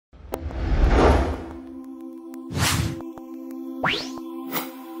The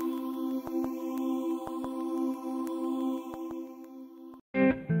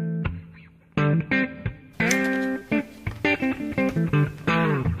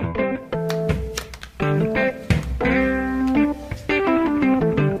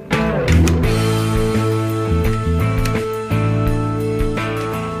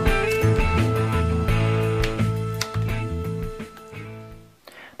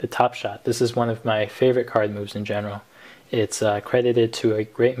Top Shot. This is one of my favorite card moves in general. It's credited to a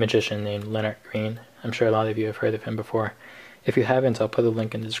great magician named Lennart Green. I'm sure a lot of you have heard of him before. If you haven't, I'll put a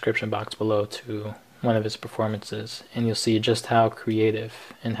link in the description box below to one of his performances, and you'll see just how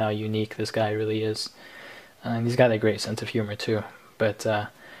creative and how unique this guy really is. And he's got a great sense of humor too. But the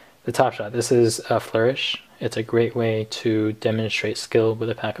Top Shot, this is a flourish. It's a great way to demonstrate skill with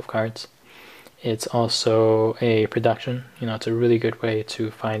a pack of cards. It's also a production. It's a really good way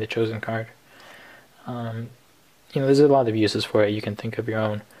to find a chosen card. There's a lot of uses for it. You can think of your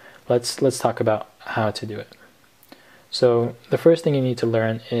own. Let's talk about how to do it. So the first thing you need to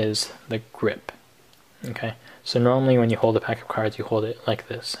learn is the grip. Okay. So normally when you hold a pack of cards, you hold it like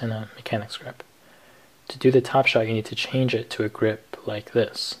this in a mechanics grip. To do the Top Shot, you need to change it to a grip like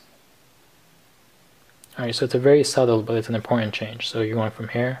this. All right. So it's a very subtle, but it's an important change. So you're going from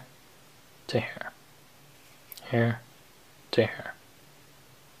here to here, here to here.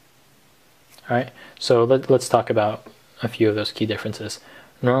 Alright, so let's talk about a few of those key differences.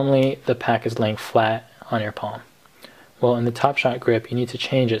 Normally the pack is laying flat on your palm. Well, in the Top Shot grip, you need to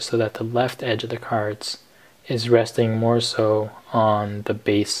change it so that the left edge of the cards is resting more so on the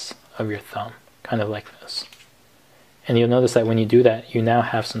base of your thumb, kind of like this. And you'll notice that when you do that, you now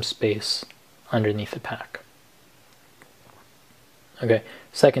have some space underneath the pack. Okay,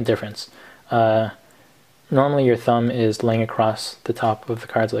 second difference. Normally your thumb is laying across the top of the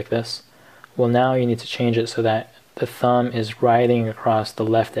cards like this. Well, now you need to change it so that the thumb is riding across the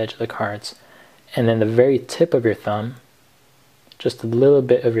left edge of the cards, and then the very tip of your thumb, just a little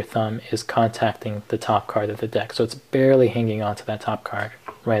bit of your thumb, is contacting the top card of the deck. So it's barely hanging onto that top card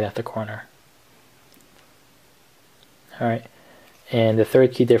right at the corner. Alright, and the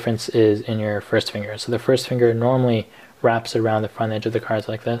third key difference is in your first finger. So the first finger normally wraps around the front edge of the cards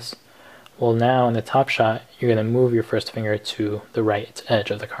like this. Well, now in the Top Shot, you're going to move your first finger to the right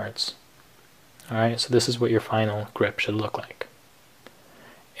edge of the cards. Alright, so this is what your final grip should look like.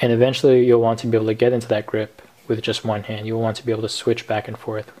 And eventually you'll want to be able to get into that grip with just one hand. You'll want to be able to switch back and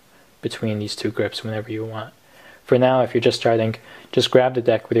forth between these two grips whenever you want. For now, if you're just starting, just grab the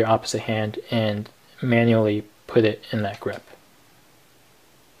deck with your opposite hand and manually put it in that grip.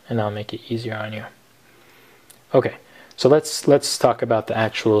 And that'll make it easier on you. Okay. So let's talk about the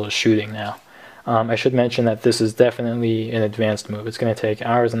actual shooting now. I should mention that this is definitely an advanced move. It's going to take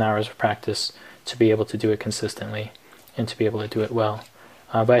hours and hours of practice to be able to do it consistently and to be able to do it well.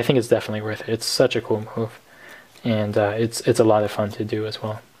 But I think it's definitely worth it. It's such a cool move, and it's a lot of fun to do as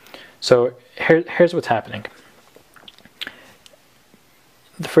well. So here's what's happening.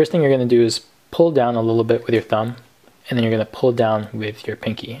 The first thing you're going to do is pull down a little bit with your thumb, and then you're going to pull down with your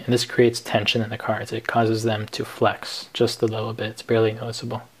pinky. And this creates tension in the cards. It causes them to flex just a little bit. It's barely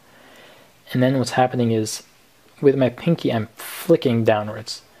noticeable. And then what's happening is, with my pinky, I'm flicking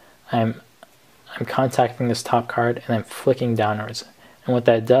downwards. I'm contacting this top card, and I'm flicking downwards. And what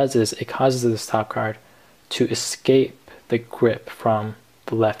that does is it causes this top card to escape the grip from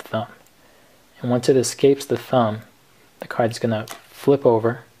the left thumb. And once it escapes the thumb, the card's going to flip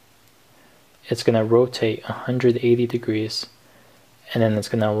over. It's going to rotate 180 degrees, and then it's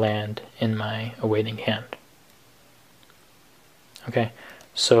going to land in my awaiting hand. Okay,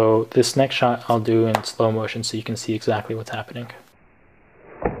 so this next shot I'll do in slow motion so you can see exactly what's happening.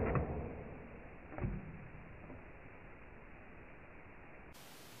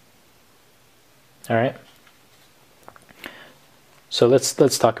 Alright, so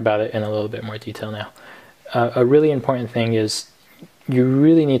let's talk about it in a little bit more detail now. A really important thing is you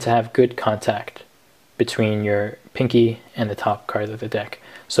really need to have good contact between your pinky and the top card of the deck.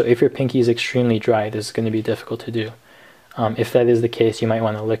 So if your pinky is extremely dry, this is going to be difficult to do. If that is the case, you might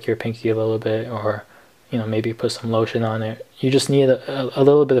want to lick your pinky a little bit, or maybe put some lotion on it. You just need a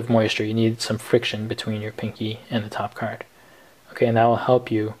little bit of moisture. You need some friction between your pinky and the top card. Okay, and that will help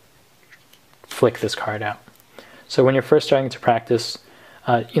you flick this card out. So when you're first starting to practice,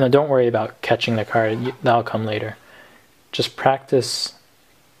 don't worry about catching the card. That'll come later. Just practice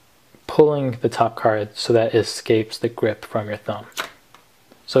pulling the top card so that it escapes the grip from your thumb.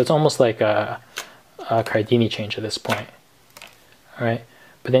 So it's almost like a Cardini change at this point. Alright,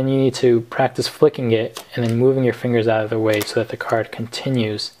 but then you need to practice flicking it and then moving your fingers out of the way so that the card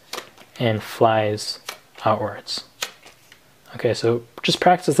continues and flies outwards. Okay, so just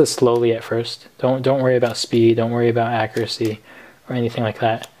practice this slowly at first. Don't worry about speed, don't worry about accuracy or anything like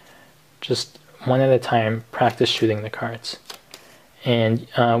that. Just one at a time, practice shooting the cards. And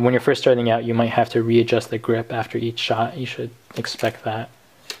when you're first starting out, you might have to readjust the grip after each shot. You should expect that.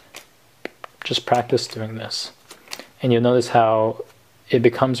 Just practice doing this. And you'll notice how it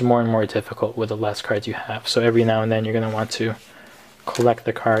becomes more and more difficult with the less cards you have. So every now and then you're going to want to collect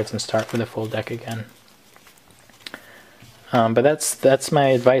the cards and start with a full deck again. But that's my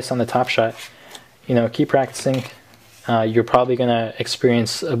advice on the Top Shot. You know, keep practicing. You're probably going to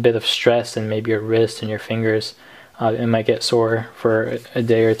experience a bit of stress in maybe your wrist and your fingers. It might get sore for a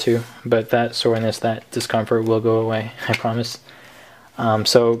day or two, but that soreness, that discomfort will go away, I promise.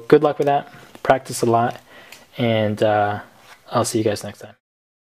 So good luck with that. Practice a lot, and I'll see you guys next time.